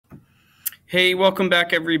Hey, welcome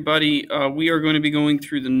back, everybody. We are going to be going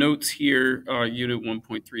through the notes here, Unit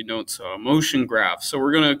 1.3 notes, motion graphs. So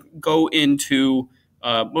we're going to go into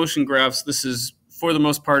motion graphs. This is, for the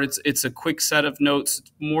most part, it's a quick set of notes,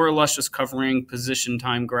 more or less just covering position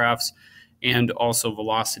time graphs and also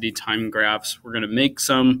velocity time graphs. We're going to make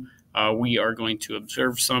some. We are going to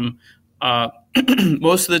observe some.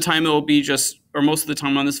 Most of the time it will be most of the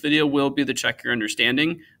time on this video will be the check your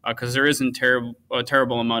understanding because there isn't a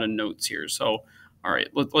terrible amount of notes here. So, all right,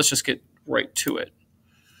 let's just get right to it.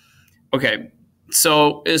 Okay,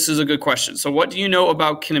 so this is a good question. So what do you know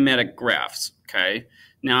about kinematic graphs? Okay,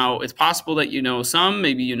 now it's possible that you know some,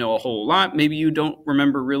 maybe you know a whole lot, maybe you don't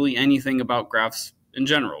remember really anything about graphs in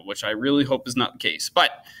general, which I really hope is not the case.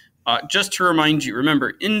 But just to remind you,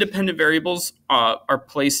 remember, independent variables are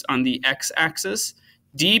placed on the x-axis.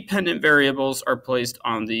 Dependent variables are placed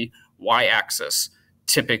on the y-axis,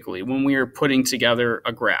 typically, when we are putting together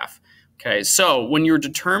a graph. Okay, so when you're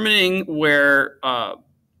determining when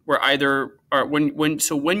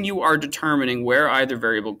you are determining where either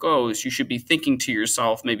variable goes, you should be thinking to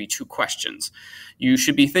yourself maybe two questions. You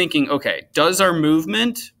should be thinking, okay, does our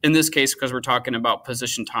movement, in this case, because we're talking about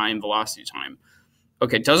position time, velocity time,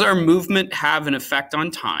 okay, does our movement have an effect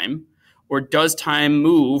on time, or does time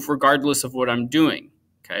move regardless of what I'm doing?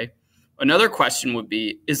 Okay. Another question would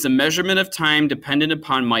be, is the measurement of time dependent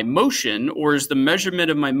upon my motion, or is the measurement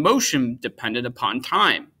of my motion dependent upon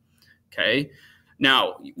time? Okay.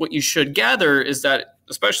 Now, what you should gather is that,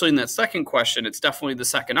 especially in that second question, it's definitely the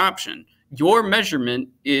second option. Your measurement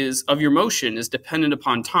of your motion is dependent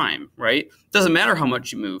upon time, right? It doesn't matter how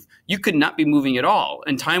much you move. You could not be moving at all,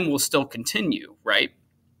 and time will still continue, right?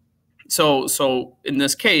 So in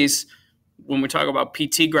this case, when we talk about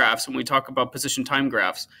PT graphs, when we talk about position time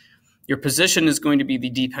graphs, your position is going to be the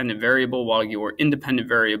dependent variable, while your independent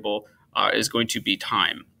variable is going to be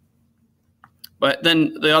time. But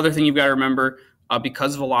then the other thing you've got to remember,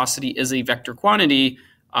 because velocity is a vector quantity,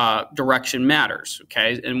 direction matters,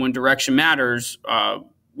 okay? And when direction matters,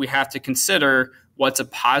 we have to consider what's a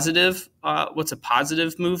positive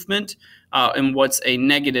movement and what's a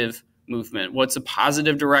negative movement. What's a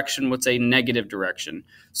positive direction? What's a negative direction?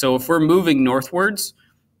 So if we're moving northwards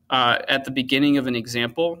at the beginning of an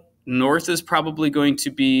example, north is probably going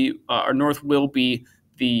to be, or north will be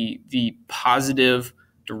the positive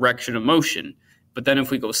direction of motion. But then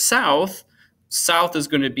if we go south, south is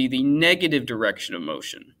going to be the negative direction of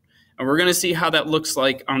motion. And we're going to see how that looks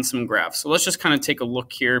like on some graphs. So let's just kind of take a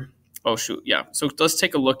look here. Oh, shoot, yeah. So let's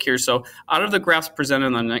take a look here. So out of the graphs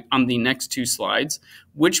presented on the next two slides,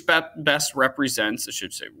 which best represents, I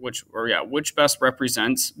should say, which best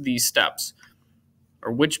represents these steps?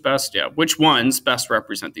 Or which ones best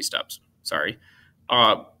represent these steps? Sorry.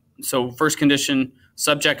 So first condition,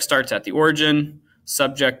 subject starts at the origin,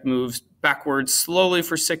 subject moves backwards slowly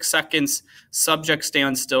for 6 seconds, subject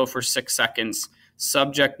stands still for 6 seconds,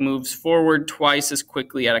 subject moves forward twice as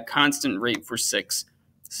quickly at a constant rate for 6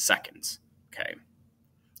 seconds. Okay.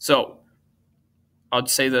 So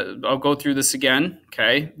I'll go through this again.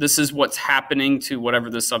 Okay. This is what's happening to whatever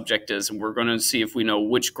the subject is, and we're going to see if we know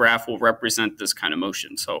which graph will represent this kind of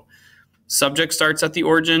motion. So subject starts at the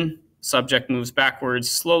origin, subject moves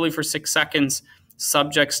backwards slowly for 6 seconds,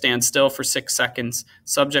 subject stands still for 6 seconds,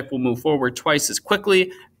 subject will move forward twice as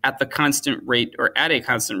quickly at a constant rate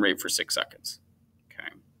for 6 seconds. Okay.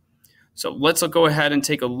 So let's go ahead and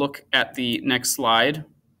take a look at the next slide.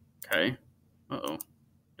 Okay.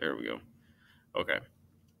 There we go. Okay.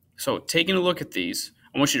 So taking a look at these,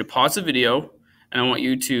 I want you to pause the video and I want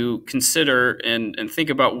you to consider and think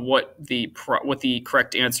about what the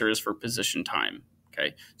correct answer is for position time.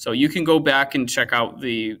 Okay. So you can go back and check out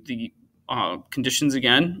the conditions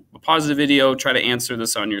again. Pause the video, try to answer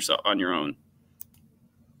this on your own.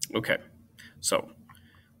 Okay. So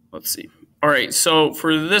let's see. All right. So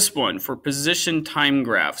for this one, for position time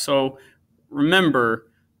graph. So remember,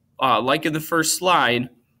 like in the first slide,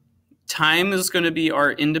 time is going to be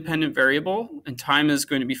our independent variable, and time is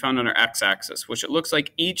going to be found on our x-axis, which it looks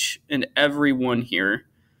like each and every one here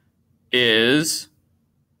is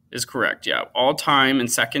correct. Yeah, all time in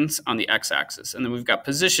seconds on the x-axis. And then we've got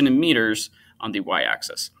position in meters on the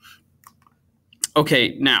y-axis.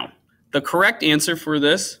 Okay, now, the correct answer for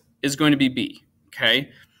this is going to be B,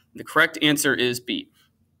 okay? The correct answer is B.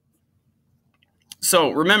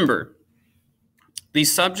 So remember, the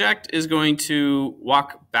subject is going to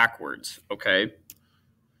walk backwards, okay?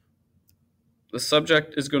 The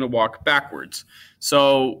subject is going to walk backwards.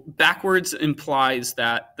 So backwards implies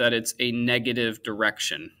that it's a negative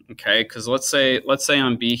direction, okay? Because let's say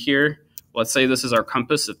on B here, let's say this is our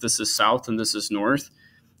compass, if this is south and this is north.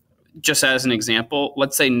 just as an example,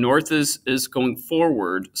 let's say north is going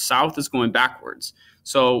forward, south is going backwards.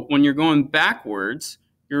 So when you're going backwards,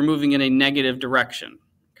 you're moving in a negative direction,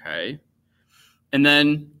 okay? And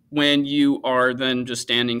then when you are then just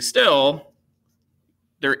standing still,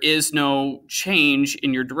 there is no change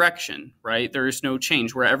in your direction, right? There is no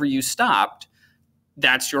change. Wherever you stopped,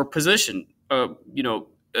 that's your position,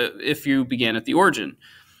 if you began at the origin.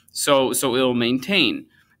 So it'll maintain.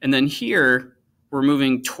 And then here, we're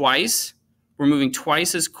moving twice. We're moving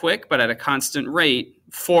twice as quick, but at a constant rate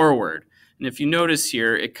forward. And if you notice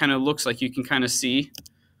here, it kind of looks like you can kind of see,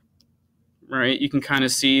 right? You can kind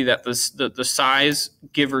of see that the size,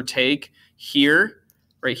 give or take, here,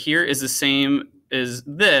 right here, is the same as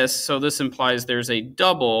this. So this implies there's a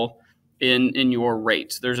double in your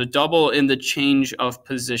rate. There's a double in the change of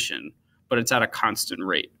position, but it's at a constant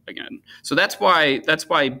rate again. So that's why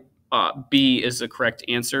B is the correct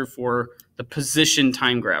answer for the position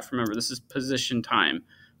time graph. Remember, this is position time,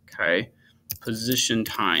 okay? Position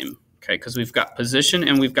time, okay? Because we've got position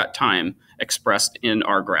and we've got time expressed in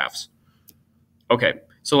our graphs. Okay,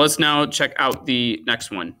 so let's now check out the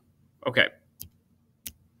next one. Okay.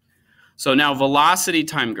 So now velocity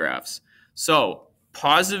time graphs. So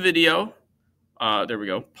pause the video. There we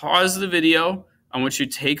go. Pause the video. I want you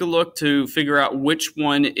to take a look to figure out which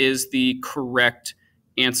one is the correct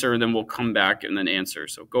answer, and then we'll come back and then answer.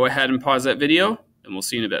 So go ahead and pause that video, and we'll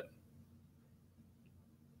see you in a bit.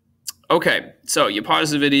 Okay, so you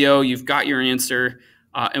pause the video, you've got your answer,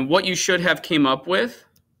 and what you should have came up with,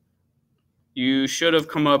 you should have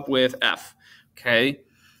come up with F, okay?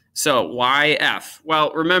 So why F?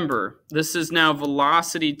 Well, remember, this is now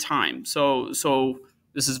velocity time. So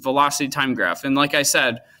this is velocity time graph. And like I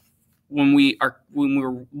said, when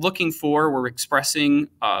we're looking for, we're expressing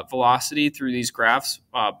velocity through these graphs,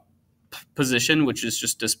 position, which is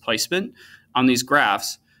just displacement on these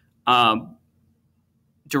graphs.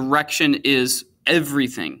 Direction is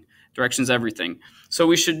everything. Direction is everything. So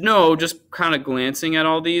we should know, just kind of glancing at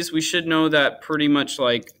all these, we should know that pretty much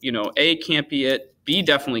like, A can't be it. B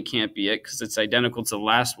definitely can't be it because it's identical to the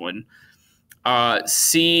last one.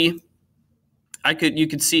 C, I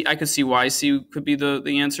could see why C could be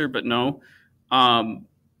the answer, but no. And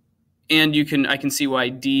I can see why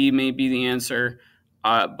D may be the answer,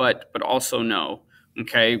 but also no.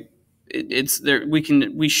 Okay. It's there.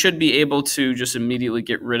 We should be able to just immediately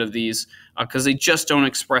get rid of these because they just don't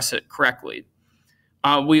express it correctly.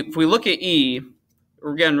 If we look at E,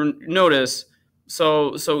 again, notice,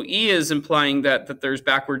 so E is implying that there's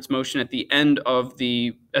backwards motion at the end of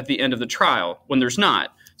the trial when there's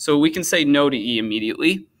not. So we can say no to E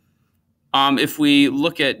immediately. If we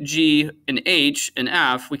look at G and H and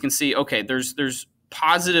F, we can see, okay, there's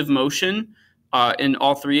positive motion in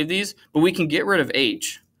all three of these, but we can get rid of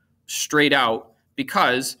H straight out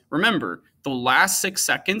because, remember, the last 6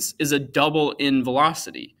 seconds is a double in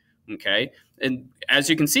velocity, okay? And as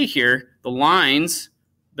you can see here, the lines,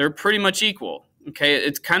 they're pretty much equal, okay?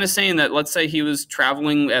 It's kind of saying that, let's say he was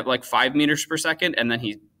traveling at like 5 meters per second and then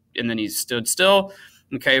he stood still,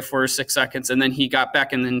 okay, for 6 seconds, and then he got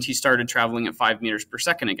back and then he started traveling at 5 meters per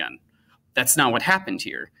second again. That's not what happened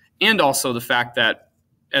here. And also the fact that,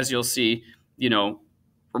 as you'll see,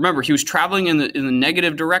 remember, he was traveling in the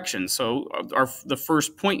negative direction. So the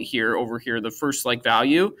first point here, over here, the first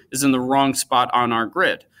value is in the wrong spot on our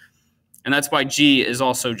grid. And that's why G is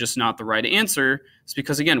also just not the right answer. It's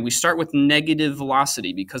because, again, we start with negative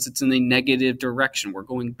velocity because it's in the negative direction. We're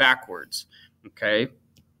going backwards, okay?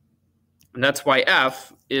 And that's why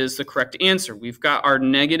F is the correct answer. We've got our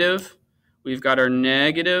negative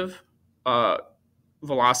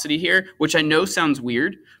velocity here, which I know sounds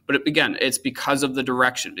weird, but again, it's because of the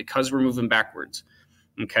direction, because we're moving backwards,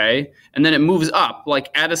 okay? And then it moves up, like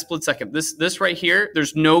at a split second. This right here,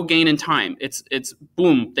 there's no gain in time. It's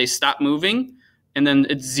boom, they stop moving, and then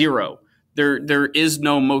it's zero. There is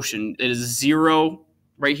no motion. It is zero.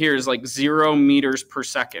 Right here is like 0 meters per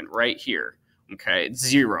second right here, okay? It's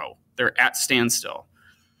zero. They're at standstill.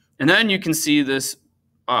 And then you can see this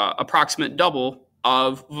approximate double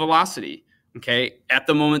of velocity, okay, at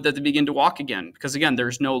the moment that they begin to walk again. Because, again,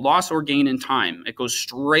 there's no loss or gain in time. It goes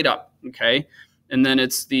straight up, okay? And then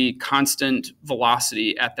it's the constant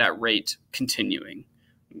velocity at that rate continuing,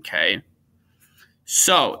 okay?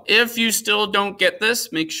 So if you still don't get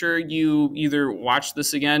this, make sure you either watch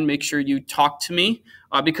this again, make sure you talk to me,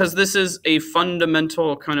 because this is a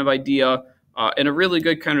fundamental kind of idea and a really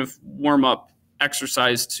good kind of warm-up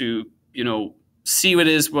exercise to, see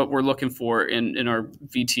what we're looking for in our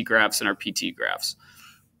VT graphs and our PT graphs.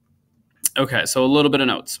 Okay, so a little bit of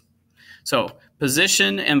notes. So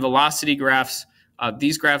position and velocity graphs,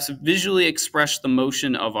 these graphs visually express the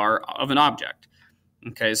motion of an object.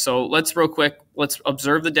 Okay, so let's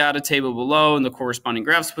observe the data table below and the corresponding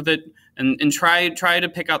graphs with it, and try to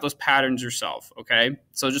pick out those patterns yourself. Okay,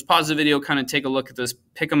 so just pause the video, kind of take a look at this,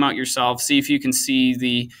 pick them out yourself, see if you can see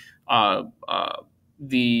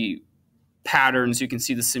the patterns, you can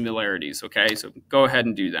see the similarities. Okay, so go ahead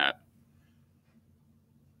and do that.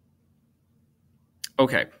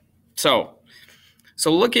 Okay, so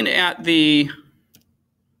looking at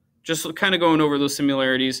just kind of going over those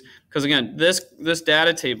similarities, because again, this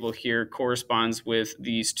data table here corresponds with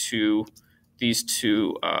these two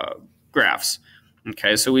graphs.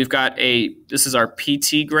 Okay, so we've got this is our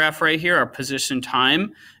PT graph right here, our position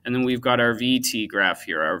time, and then we've got our VT graph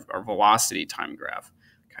here, our velocity time graph.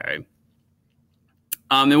 Okay.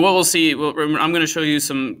 And what we'll see, I'm going to show you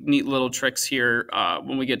some neat little tricks here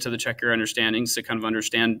when we get to the check your understandings to kind of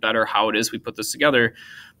understand better how it is we put this together.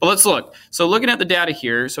 But let's look. So looking at the data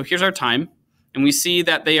here, so here's our time, and we see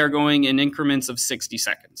that they are going in increments of 60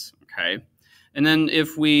 seconds. Okay, and then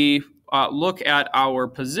if we look at our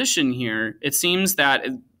position here, it seems that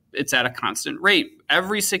it's at a constant rate.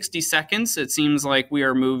 Every 60 seconds, it seems like we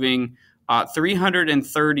are moving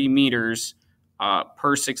 330 meters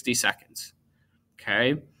per 60 seconds.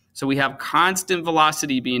 Okay, so we have constant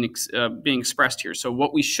velocity being expressed here. So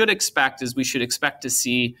what we should expect is we should expect to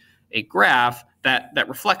see a graph that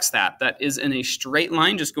reflects that is in a straight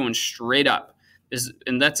line, just going straight up.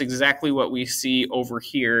 And that's exactly what we see over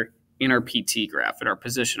here in our PT graph, in our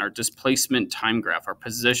position, our displacement time graph, our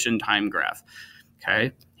position time graph.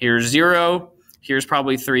 Okay, here's 0. Here's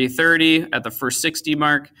probably 330 at the first 60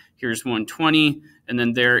 mark. Here's 120. And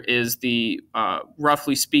then there is the,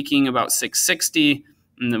 roughly speaking, about 660,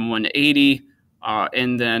 and then 180,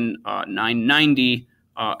 and then 990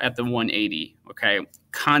 at the 180, okay?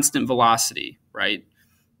 Constant velocity, right?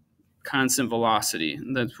 Constant velocity.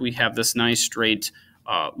 And then we have this nice straight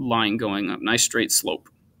line going up, nice straight slope.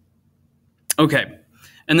 Okay,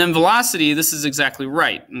 and then velocity, this is exactly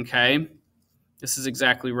right, okay? This is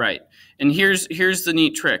exactly right. And here's the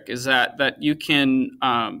neat trick, is that you can...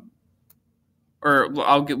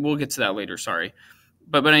 we'll get to that later. Sorry,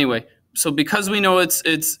 but anyway, so because we know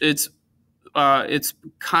it's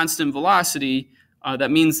constant velocity, that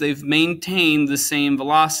means they've maintained the same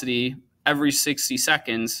velocity every 60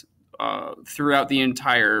 seconds throughout the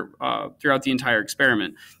entire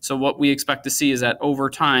experiment. So what we expect to see is that over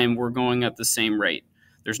time we're going at the same rate.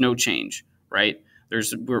 There's no change, right?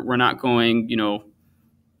 We're not going,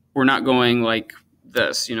 we're not going like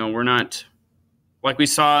this. We're not. Like we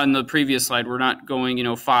saw in the previous slide, we're not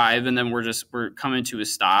going, 5, and then we're coming to a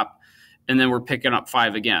stop, and then we're picking up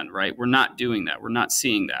 5 again, right? We're not doing that. We're not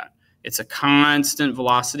seeing that. It's a constant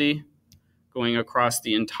velocity going across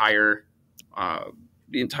the entire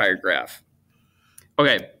graph.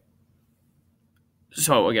 Okay.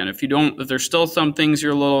 So again, if there's still some things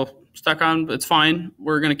you're a little stuck on, it's fine.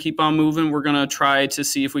 We're going to keep on moving. We're going to try to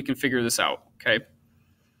see if we can figure this out. Okay.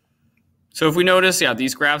 So if we notice, yeah,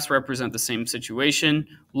 these graphs represent the same situation.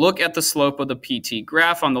 Look at the slope of the PT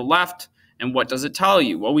graph on the left, and what does it tell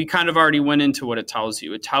you? Well, we kind of already went into what it tells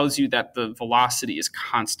you. It tells you that the velocity is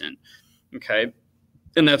constant, okay?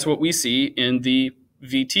 And that's what we see in the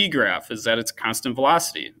VT graph, is that it's constant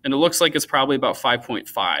velocity. And it looks like it's probably about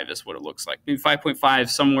 5.5 is what it looks like. Maybe 5.5,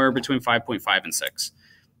 somewhere between 5.5 and 6,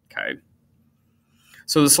 okay?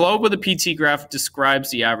 So the slope of the PT graph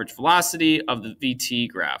describes the average velocity of the VT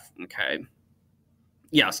graph, okay?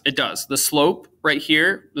 Yes, it does. The slope right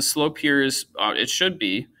here, is, it should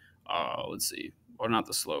be, let's see, or not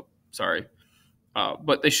the slope, sorry.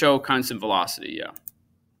 But they show constant velocity, yeah.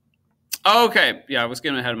 Okay, yeah, I was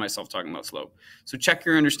getting ahead of myself talking about slope. So check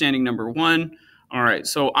your understanding number 1. All right,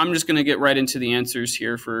 so I'm just gonna get right into the answers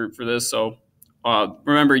here for this. So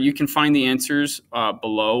remember, you can find the answers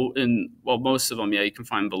below, most of them, yeah, you can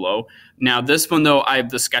find below. Now this one though, I have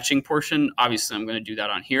the sketching portion. Obviously I'm gonna do that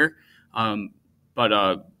on here.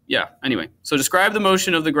 Yeah, anyway, so describe the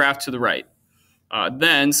motion of the graph to the right.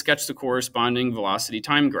 Then sketch the corresponding velocity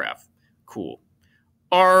time graph. Cool.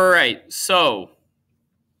 All right, so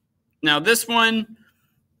now this one,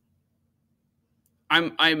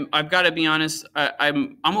 I've got to be honest,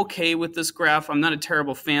 I'm okay with this graph. I'm not a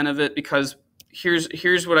terrible fan of it because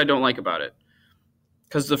here's what I don't like about it.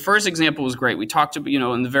 Because the first example was great. We talked about,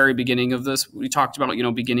 in the very beginning of this, we talked about,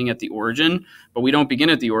 beginning at the origin, but we don't begin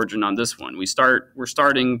at the origin on this one. We're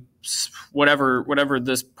starting whatever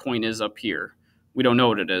this point is up here. We don't know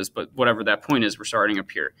what it is, but whatever that point is, we're starting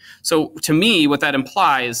up here. So to me, what that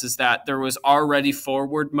implies is that there was already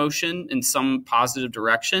forward motion in some positive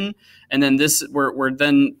direction. And then we're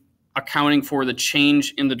then accounting for the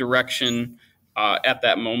change in the direction at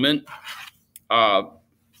that moment.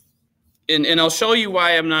 And I'll show you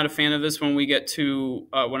why I'm not a fan of this when we get to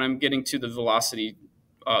when I'm getting to the velocity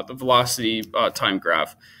time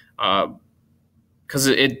graph, because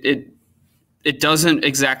it doesn't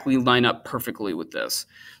exactly line up perfectly with this.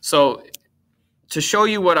 So to show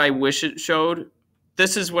you what I wish it showed,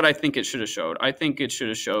 this is what I think it should have showed. I think it should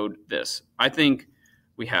have showed this. I think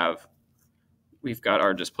we've got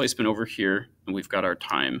our displacement over here, and we've got our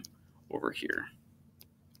time over here.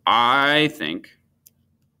 I think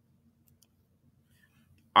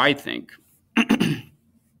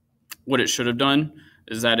what it should have done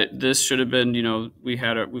is that this should have been,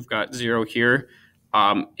 we've got 0 here.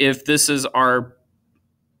 If this is our,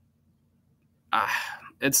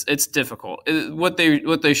 it's difficult. What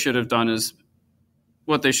they should have done is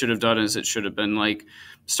it should have been like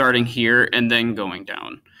starting here and then going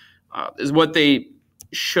down. Is what they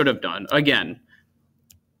should have done. Again,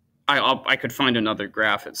 I could find another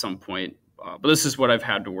graph at some point, but this is what I've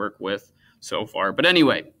had to work with so far. But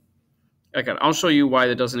anyway, I'll show you why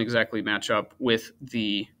that doesn't exactly match up with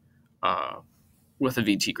the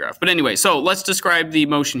VT graph. But anyway, so let's describe the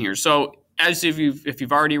motion here. So as if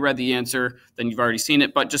you've already read the answer, then you've already seen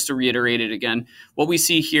it. But just to reiterate it again, what we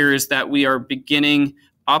see here is that we are beginning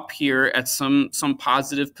up here at some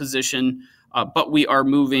positive position, but we are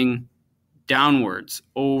moving downwards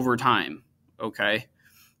over time. Okay,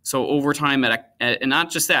 so over time and not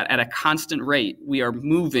just that, at a constant rate, we are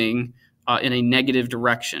moving in a negative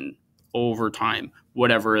direction over time,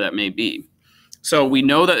 whatever that may be. So we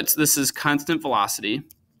know that this is constant velocity.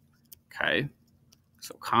 Okay,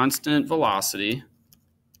 so constant velocity.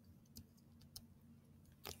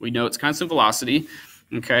 We know it's constant velocity.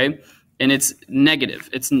 Okay, and it's negative.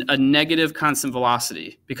 It's a negative constant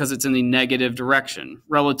velocity because it's in the negative direction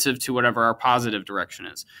relative to whatever our positive direction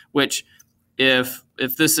is. Which, if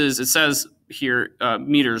this is, it says here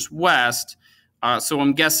meters west. So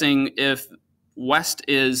I'm guessing if west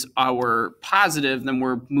is our positive, then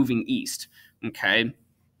we're moving east. Okay,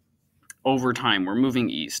 over time we're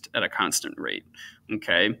moving east at a constant rate.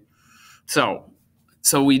 Okay, so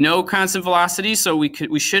we know constant velocity, so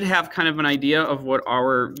we should have kind of an idea of what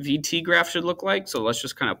our VT graph should look like. So let's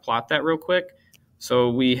just kind of plot that real quick. So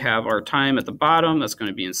we have our time at the bottom, that's going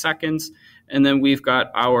to be in seconds, and then we've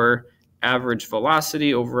got our average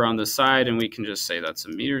velocity over on the side, and we can just say that's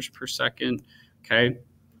in meters per second.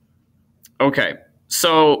 Okay,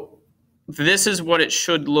 so this is what it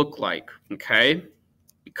should look like. Okay,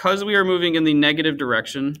 because we are moving in the negative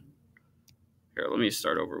direction. Here, let me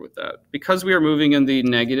start over with that. Because we are moving in the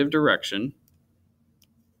negative direction,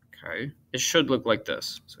 okay, it should look like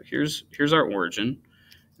this. So here's our origin,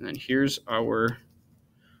 and then here's our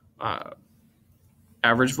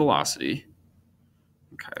average velocity,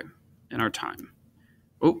 okay, and our time.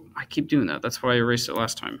 Oh, I keep doing that. That's why I erased it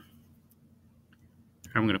last time.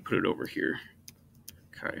 I'm going to put it over here.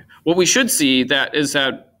 Okay. What we should see is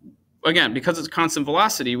that, again, because it's constant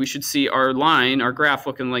velocity, we should see our line, our graph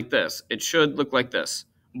looking like this. It should look like this.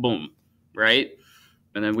 Boom, right?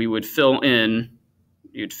 And then we would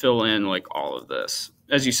you'd fill in like all of this,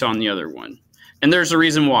 as you saw in the other one. And there's a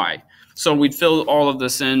reason why. So we'd fill all of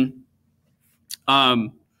this in.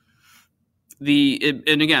 And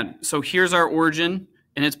again, so here's our origin,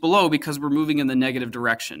 and it's below because we're moving in the negative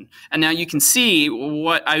direction. And now you can see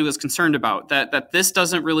what I was concerned about, that this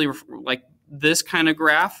doesn't really, like this kind of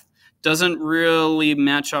graph doesn't really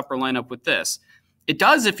match up or line up with this. It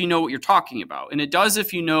does if you know what you're talking about, and it does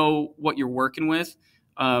if you know what you're working with.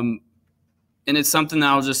 And it's something that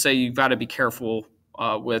I'll just say you've got to be careful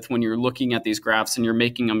with when you're looking at these graphs and you're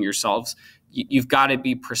making them yourselves. You've got to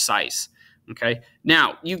be precise. Okay.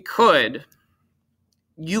 Now you could,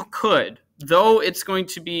 though it's going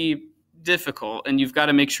to be difficult, and you've got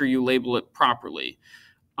to make sure you label it properly.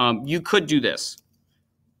 You could do this.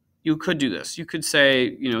 You could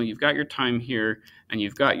say, you've got your time here and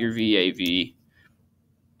you've got your VAV.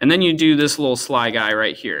 And then you do this little sly guy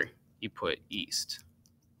right here. You put east.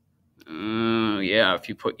 Yeah, if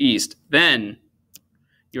you put east, then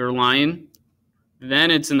your line,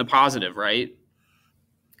 then it's in the positive, right?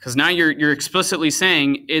 Because now you're explicitly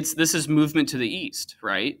saying this is movement to the east,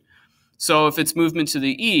 right? So if it's movement to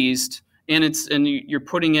the east, and you're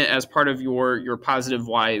putting it as part of your positive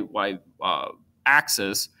y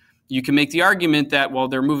axis, you can make the argument that, well,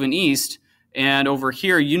 they're moving east, and over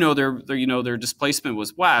here, their displacement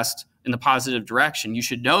was west in the positive direction. You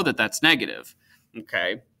should know that that's negative.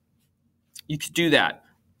 Okay, you could do that.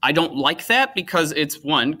 I don't like that because it's,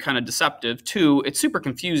 one, kind of deceptive. Two, it's super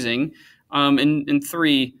confusing. And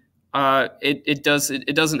three, it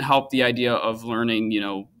doesn't help the idea of learning,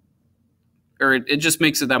 or it just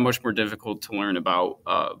makes it that much more difficult to learn about,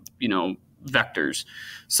 vectors.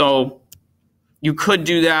 So you could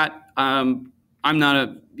do that. I'm not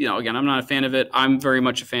I'm not a fan of it. I'm very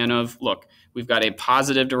much a fan of, look, we've got a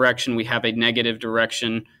positive direction, we have a negative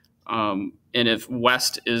direction. And if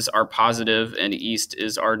west is our positive and east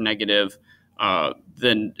is our negative,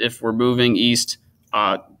 then if we're moving east,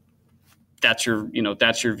 that's your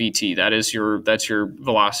VT. That's your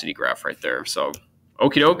velocity graph right there. So,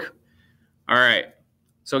 okie doke. All right.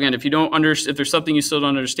 So again, if there's something you still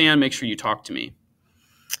don't understand, make sure you talk to me.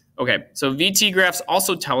 Okay, so VT graphs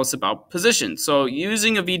also tell us about position. So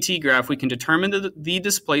using a VT graph, we can determine the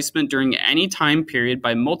displacement during any time period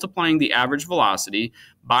by multiplying the average velocity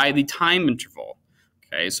by the time interval.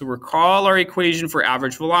 Okay, so recall our equation for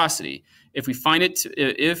average velocity. If we find it,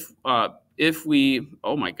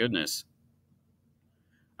 oh my goodness.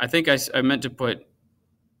 I think I meant to put,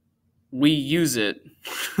 we use it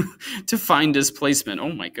to find displacement.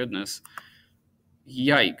 Oh my goodness.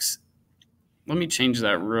 Yikes. Let me change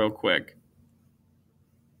that real quick.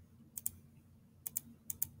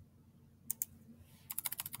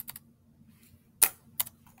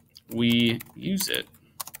 We use it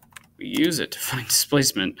to find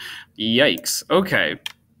displacement. Yikes. Okay,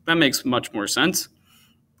 that makes much more sense.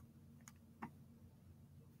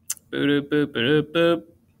 Boop, boop, boop, boop,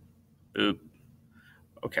 boop.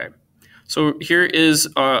 Okay, so here is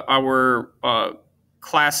our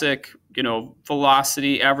classic,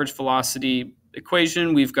 average velocity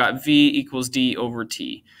equation. We've got V equals D over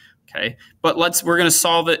T. Okay, but we're going to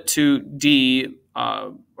solve it to D,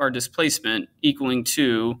 our displacement, equaling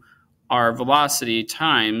to our velocity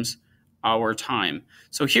times our time.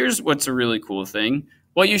 So here's what's a really cool thing.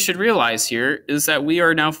 What you should realize here is that we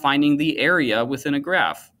are now finding the area within a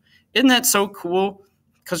graph. Isn't that so cool?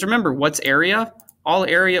 Because remember, what's area? All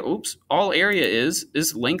area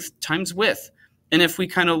is length times width. And if we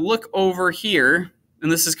kind of look over here,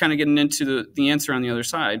 and this is kind of getting into the answer on the other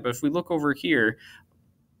side, but if we look over here,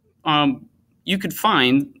 you could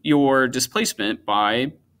find your displacement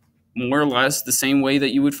by more or less the same way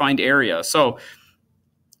that you would find area. So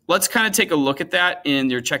let's kind of take a look at that in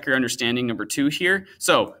your check your understanding number 2 here.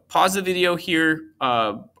 So pause the video here,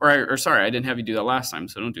 or sorry, I didn't have you do that last time,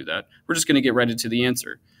 so don't do that. We're just going to get right into the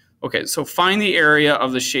answer. Okay, so find the area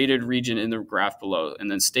of the shaded region in the graph below,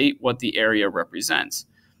 and then state what the area represents.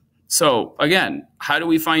 So again, how do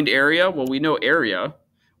we find area? Well, we know area.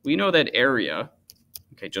 We know that area,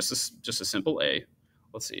 okay, just a simple A.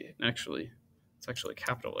 Let's see, actually, it's actually a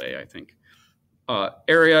capital A, I think.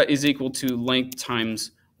 Area is equal to length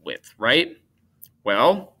times width, right?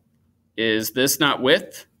 Well, is this not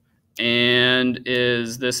width? And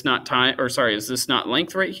is this not is this not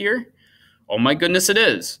length right here? Oh my goodness, it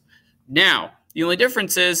is. Now, the only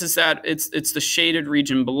difference is that it's the shaded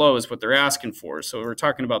region below is what they're asking for. So we're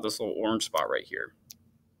talking about this little orange spot right here.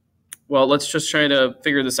 Well, let's just try to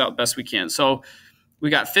figure this out best we can. So we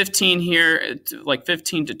got 15 here, like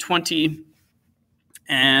 15 to 20.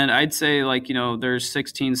 And I'd say there's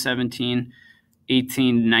 16, 17,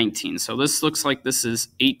 18, 19. So this looks like this is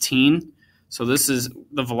 18. So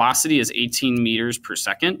the velocity is 18 meters per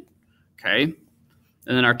second. Okay.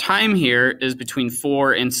 And then our time here is between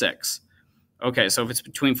 4 and 6. Okay, so if it's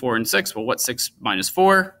between 4 and 6, well, what's 6 minus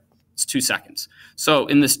 4? It's 2 seconds. So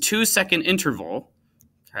in this 2-second interval,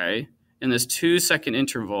 okay,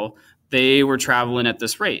 they were traveling at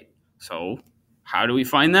this rate. So how do we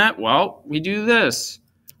find that? Well, we do this.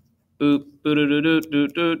 Boop,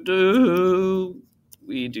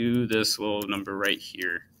 we do this little number right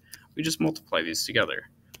here. We just multiply these together,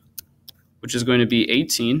 which is going to be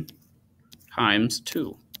 18 times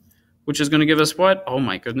 2, which is going to give us what? Oh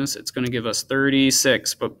my goodness, it's going to give us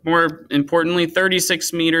 36, but more importantly,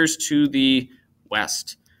 36 meters to the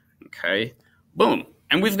west. Okay, boom,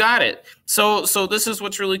 and we've got it. So this is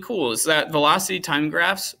what's really cool, is that velocity time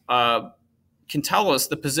graphs can tell us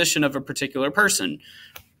the position of a particular person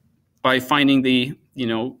by finding the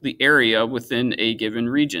area within a given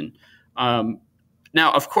region.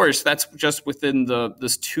 Now, of course, that's just within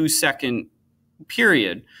this 2-second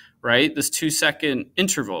period, right? This 2-second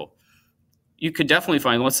interval. You could definitely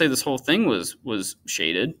find, let's say this whole thing was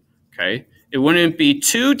shaded, okay? It wouldn't be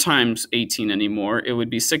 2 times 18 anymore. It would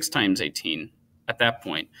be 6 times 18 at that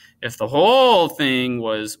point. If the whole thing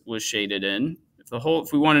was shaded in,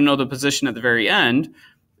 if we want to know the position at the very end,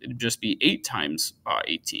 it'd just be 8 times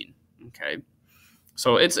 18, okay?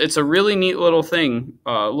 So it's a really neat little thing,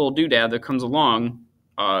 a little doodad that comes along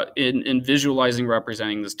in visualizing,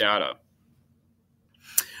 representing this data.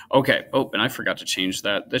 Okay. Oh, and I forgot to change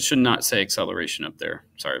that. That should not say acceleration up there.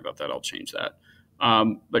 Sorry about that. I'll change that.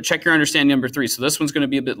 But check your understanding number 3. So this one's going to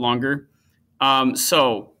be a bit longer.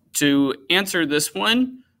 So to answer this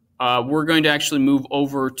one, we're going to actually move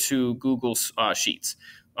over to Google Sheets,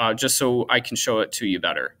 just so I can show it to you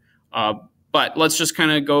better. But let's just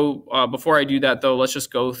kind of go, before I do that though, let's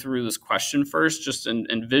just go through this question first, just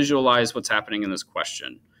and visualize what's happening in this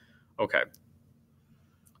question. Okay.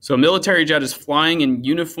 So a military jet is flying in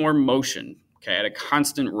uniform motion, okay, at a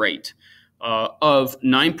constant rate of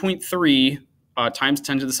 9.3 times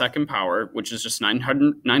 10 to the second power, which is just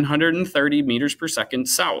 930 meters per second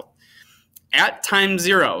south. At time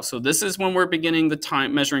zero, so this is when we're beginning the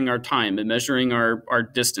time, measuring our time and measuring our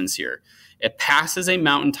distance here. It passes a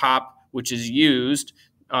mountaintop, which is used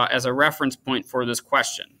as a reference point for this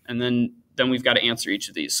question. And then we've got to answer each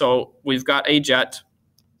of these. So we've got a jet.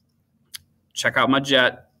 Check out my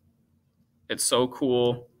jet. It's so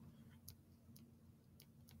cool.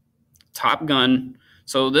 Top Gun.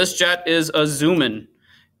 So this jet is a zoom-in.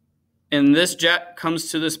 And this jet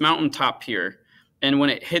comes to this mountaintop here. And when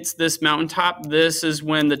it hits this mountaintop, this is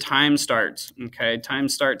when the time starts. Okay, time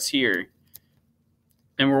starts here.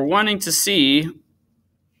 And we're wanting to see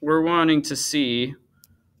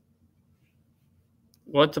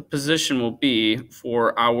what the position will be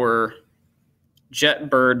for our jet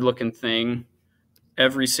bird looking thing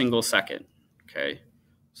every single second. Okay,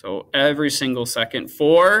 so every single second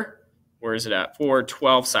for, where is it at? For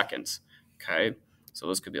 12 seconds. Okay, so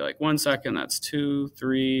this could be like 1 second, that's 2,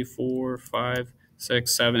 3, 4, 5,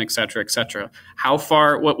 6, 7, etc., etc. How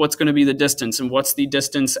far, what's going to be the distance, and what's the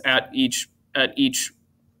distance at each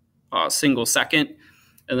single second?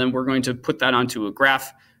 And then we're going to put that onto a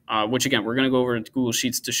graph, which again, we're going to go over to Google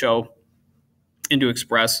Sheets to show into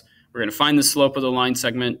Express. We're going to find the slope of the line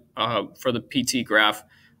segment for the PT graph,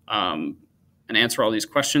 and answer all these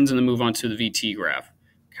questions, and then move on to the VT graph.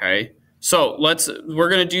 Okay, so we're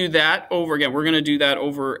going to do that over again. We're going to do that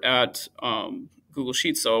over at Google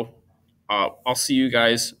Sheets. So I'll see you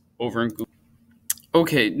guys over in Google.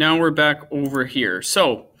 Okay, now we're back over here.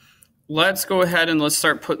 So let's go ahead and let's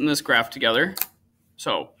start putting this graph together.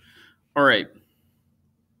 So, all right.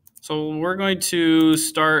 So we're going to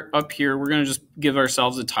start up here. We're going to just give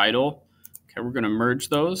ourselves a title. Okay, we're going to merge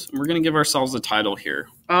those. And we're going to give ourselves a title here.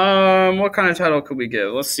 What kind of title could we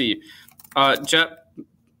give? Let's see. Jet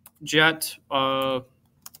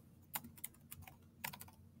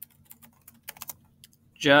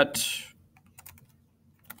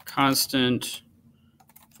constant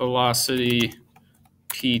velocity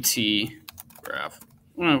PT graph.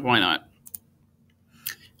 Well, why not?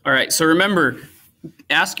 All right, so remember,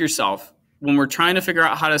 ask yourself, when we're trying to figure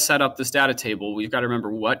out how to set up this data table, we've got to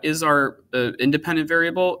remember what is our independent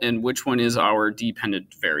variable and which one is our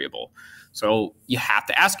dependent variable. So you have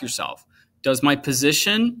to ask yourself, is my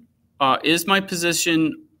position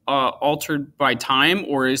altered by time,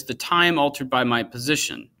 or is the time altered by my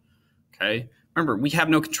position? Okay. Remember, we have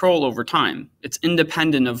no control over time. It's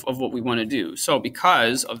independent of what we want to do. So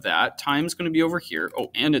because of that, time is going to be over here. Oh,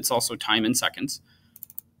 and it's also time in seconds.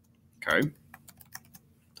 Okay.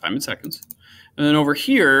 Time in seconds. And then over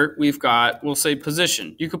here, we've got, we'll say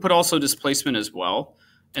position. You could put also displacement as well.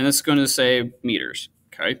 And it's going to say meters.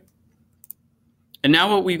 Okay. And now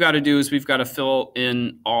what we've got to do is we've got to fill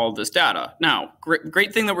in all this data. Now,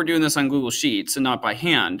 great thing that we're doing this on Google Sheets and not by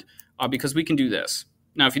hand, because we can do this.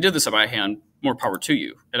 Now, if you did this by hand, more power to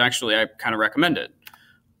you. And actually, I kind of recommend it.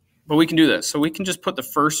 But we can do this. So we can just put the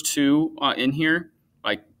first two in here,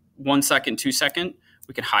 like 1 second, 2 second.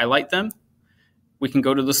 We can highlight them. We can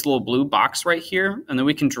go to this little blue box right here, and then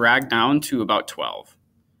we can drag down to about 12.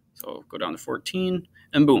 So go down to 14,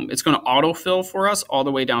 and boom, it's going to autofill for us all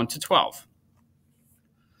the way down to 12.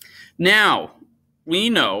 Now, we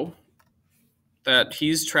know that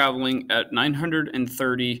he's traveling at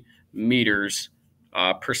 930 meters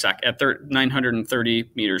per second, at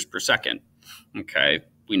 930 meters per second. Okay,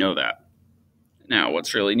 we know that. Now,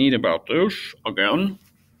 what's really neat about this, again,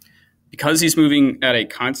 because he's moving at a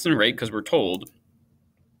constant rate, because we're told,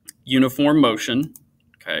 uniform motion,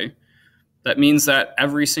 okay, that means that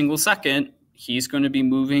every single second, he's going to be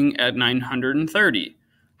moving at 930.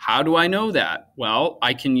 How do I know that? Well,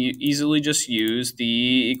 I can easily just use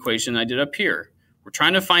the equation I did up here. We're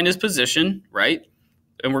trying to find his position, right?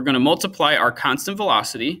 And we're going to multiply our constant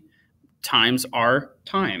velocity times our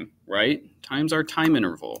time, right? Times our time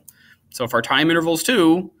interval. So if our time interval is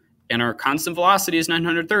 2 and our constant velocity is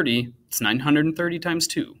 930, it's 930 times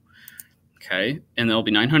 2. Okay, and there'll be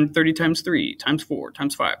 930 times 3, times 4,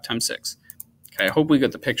 times 5, times 6. Okay, I hope we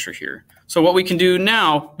get the picture here. So what we can do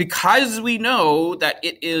now, because we know that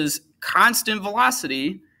it is constant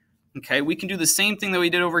velocity, okay, we can do the same thing that we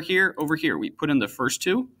did over here. Over here, we put in the first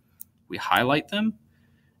two, we highlight them,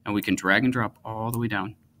 and we can drag and drop all the way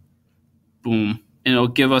down. Boom. And it'll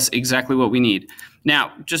give us exactly what we need.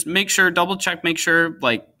 Now, just make sure, double check, make sure,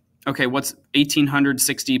 like, okay, what's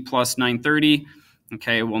 1,860 plus 930?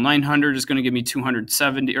 Okay, well, 900 is going to give me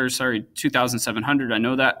 2,700. I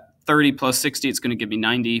know that. 30 plus 60, it's going to give me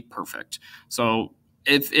 90. Perfect. So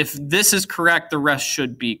if this is correct, the rest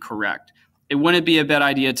should be correct. It wouldn't be a bad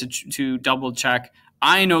idea to double check.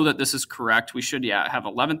 I know that this is correct. We should, have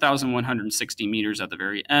 11,160 meters at the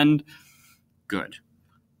very end. Good.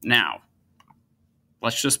 Now,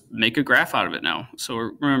 let's just make a graph out of it now. So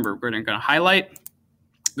remember, we're going to highlight,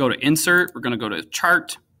 go to insert, we're going to go to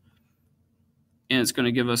chart, and it's going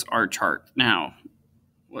to give us our chart. Now,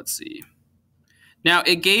 let's see. Now,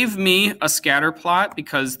 it gave me a scatter plot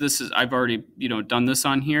because I've already, done this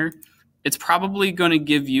on here. It's probably going to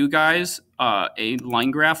give you guys a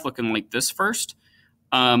line graph looking like this first.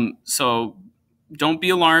 So don't be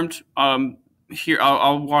alarmed. Here,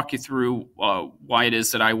 I'll walk you through why it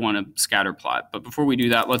is that I want a scatter plot. But before we do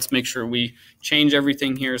that, let's make sure we change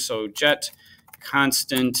everything here. So jet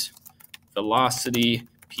constant velocity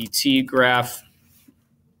PT graph.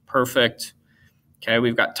 Perfect. Okay,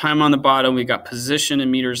 we've got time on the bottom. We've got position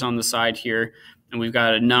in meters on the side here. And we've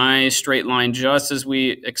got a nice straight line, just as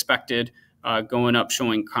we expected, going up,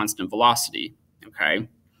 showing constant velocity. Okay.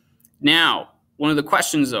 Now, one of the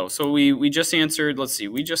questions, though. So we just answered, let's see,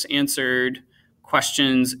 we just answered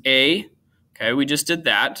questions A. Okay, we just did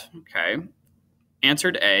that. Okay.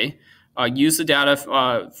 Answered A. Use the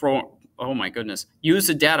data use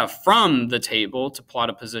the data from the table to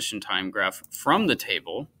plot a position time graph from the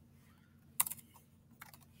table.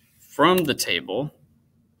 From the table,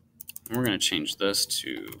 and we're going to change this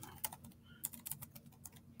to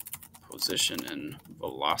position and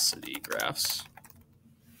velocity graphs.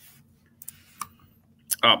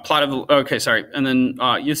 And then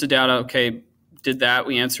use the data. Okay, did that.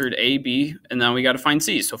 We answered A, B, and now we got to find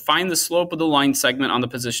C. So find the slope of the line segment on the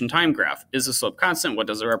position time graph. Is the slope constant? What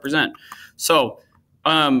does it represent? So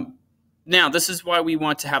now this is why we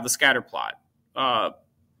want to have the scatter plot.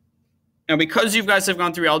 Now, because you guys have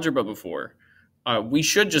gone through algebra before, we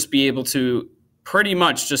should just be able to pretty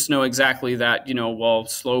much just know exactly that,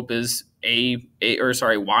 slope is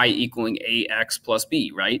y equaling ax plus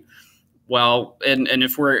b, right? Well, and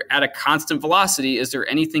if we're at a constant velocity, is there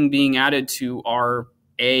anything being added to our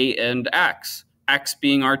a and x? X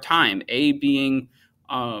being our time, a being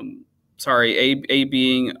being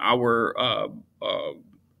our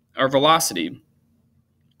velocity.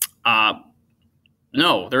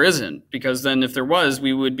 No, there isn't, because then if there was,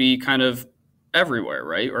 we would be kind of everywhere,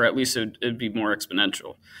 right? Or at least it'd be more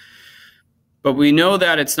exponential. But we know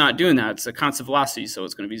that it's not doing that. It's a constant velocity, so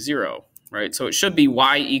it's going to be 0, right? So it should be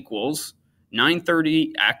y equals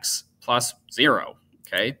 930x plus 0,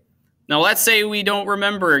 okay? Now, let's say we don't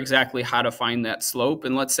remember exactly how to find that slope,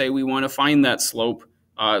 and let's say we want to find that slope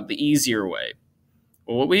the easier way.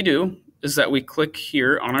 Well, what we do is that we click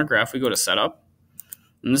here on our graph, we go to setup,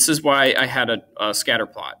 and this is why I had a scatter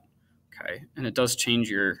plot, okay? And it does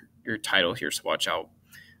change your title here, so watch out.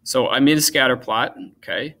 So I made a scatter plot,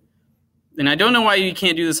 okay? And I don't know why you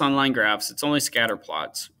can't do this on line graphs. It's only scatter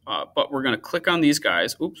plots. But we're going to click on these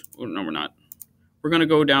guys. Oops, no, we're not. We're going to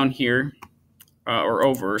go down here,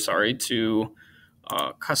 to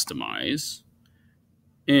customize.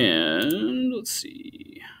 And let's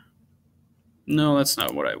see. No, that's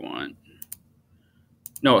not what I want.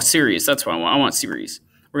 No, series. That's what I want. I want series.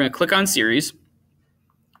 We're going to click on series.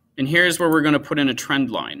 And here's where we're going to put in a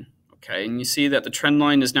trend line. Okay, and you see that the trend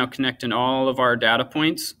line is now connecting all of our data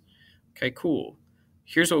points. Okay, cool.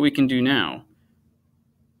 Here's what we can do now.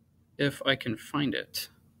 If I can find it.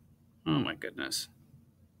 Oh my goodness.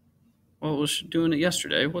 Well, I was doing it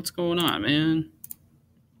yesterday. What's going on, man?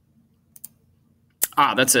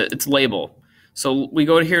 That's it. It's label. So we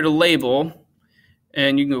go here to label,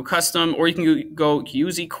 and you can go custom, or you can go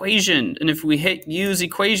use equation. And if we hit use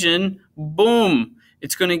equation, boom,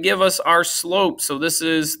 it's going to give us our slope. So this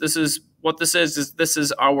is what this is this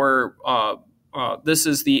is our this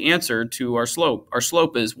is the answer to our slope. Our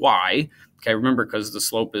slope is y. Okay, remember, because the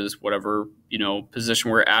slope is whatever position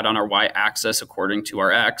we're at on our y-axis according to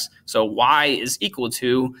our x. So y is equal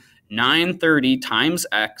to 930 times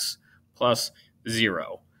x plus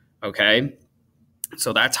 0. Okay,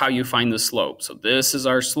 so that's how you find the slope. So this is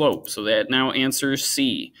our slope. So that now answers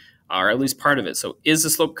C, or at least part of it. So is the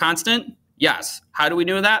slope constant? Yes. How do we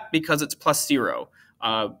know that? Because it's plus 0.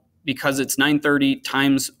 Because it's 930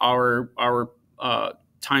 times our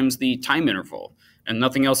times the time interval, and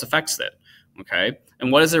nothing else affects it. Okay.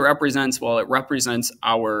 And what does it represent? Well, it represents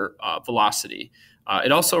our velocity.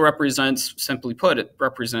 It also represents, simply put, it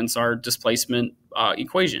represents our displacement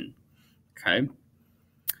equation. Okay.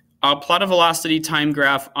 Plot a velocity time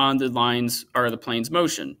graph on the lines or the plane's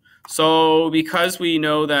motion. So because we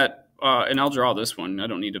know that, and I'll draw this one. I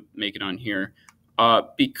don't need to make it on here.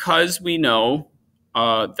 Because we know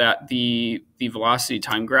that the velocity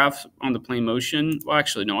time graph on the plane motion, well,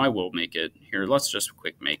 actually, no, I will make it here. Let's just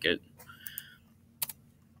quick make it.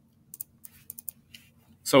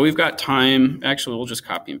 So we've got time. Actually, we'll just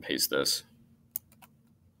copy and paste this.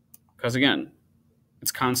 Because again,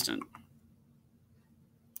 it's constant.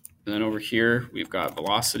 And then over here, we've got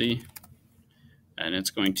velocity, and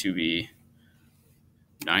it's going to be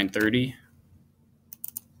 930.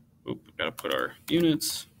 Oop, we've got to put our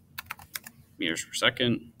units, meters per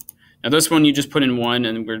second. Now this one, you just put in 1,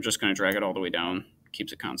 and we're just going to drag it all the way down.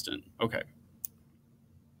 Keeps it constant. Okay.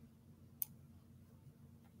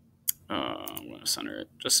 I'm going to center it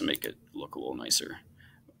just to make it look a little nicer.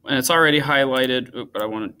 And it's already highlighted, but I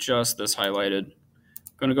want just this highlighted.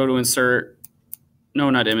 I'm going to go to insert. No,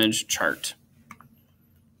 not image, chart.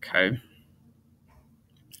 Okay.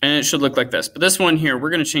 And it should look like this. But this one here, we're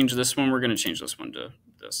going to change this one. We're going to change this one to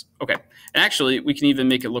this. Okay. And actually, we can even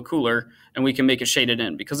make it look cooler, and we can make it shaded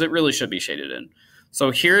in because it really should be shaded in.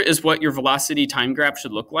 So here is what your velocity time graph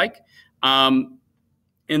should look like.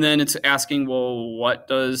 And then it's asking, well, what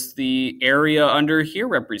does the area under here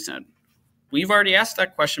represent? We've already asked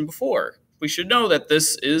that question before. We should know that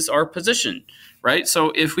this is our position, right?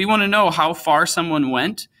 So if we want to know how far someone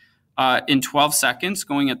went in 12 seconds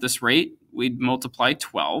going at this rate, we'd multiply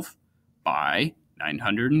 12 by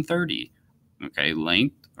 930. Okay,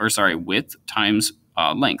 width times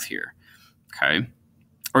length here. Okay,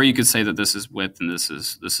 or you could say that this is width and this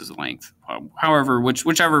is length. However,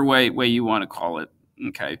 whichever way you want to call it.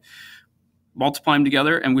 Okay, multiply them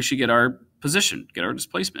together, and we should get our position, get our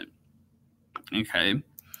displacement. Okay.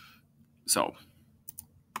 So,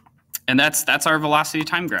 and that's our velocity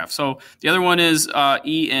time graph. So the other one is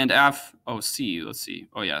E and F. Oh, C. Let's see.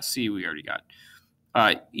 Oh yeah, C we already got.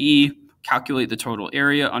 E, calculate the total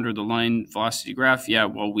area under the line velocity graph. Yeah,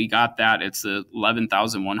 well, we got that. It's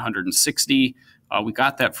 11,160. We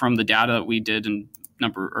got that from the data that we did in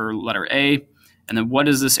letter A. And then what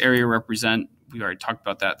does this area represent? We already talked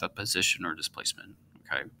about that, the position or displacement.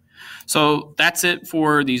 Okay. So that's it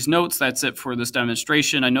for these notes. That's it for this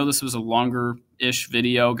demonstration. I know this was a longer-ish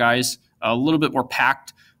video, guys, a little bit more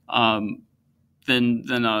packed than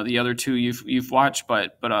the other two you've watched,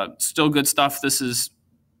 but still good stuff. This is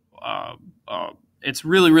it's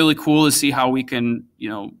really, really cool to see how we can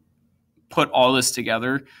put all this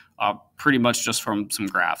together pretty much just from some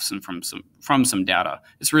graphs and from some data.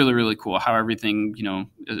 It's really, really cool how everything,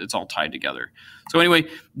 it's all tied together. So anyway,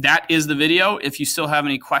 that is the video. If you still have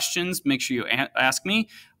any questions, make sure you ask me.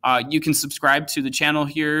 You can subscribe to the channel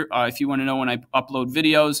here if you want to know when I upload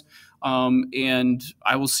videos. And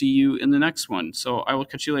I will see you in the next one. So I will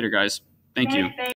catch you later, guys. Thank you.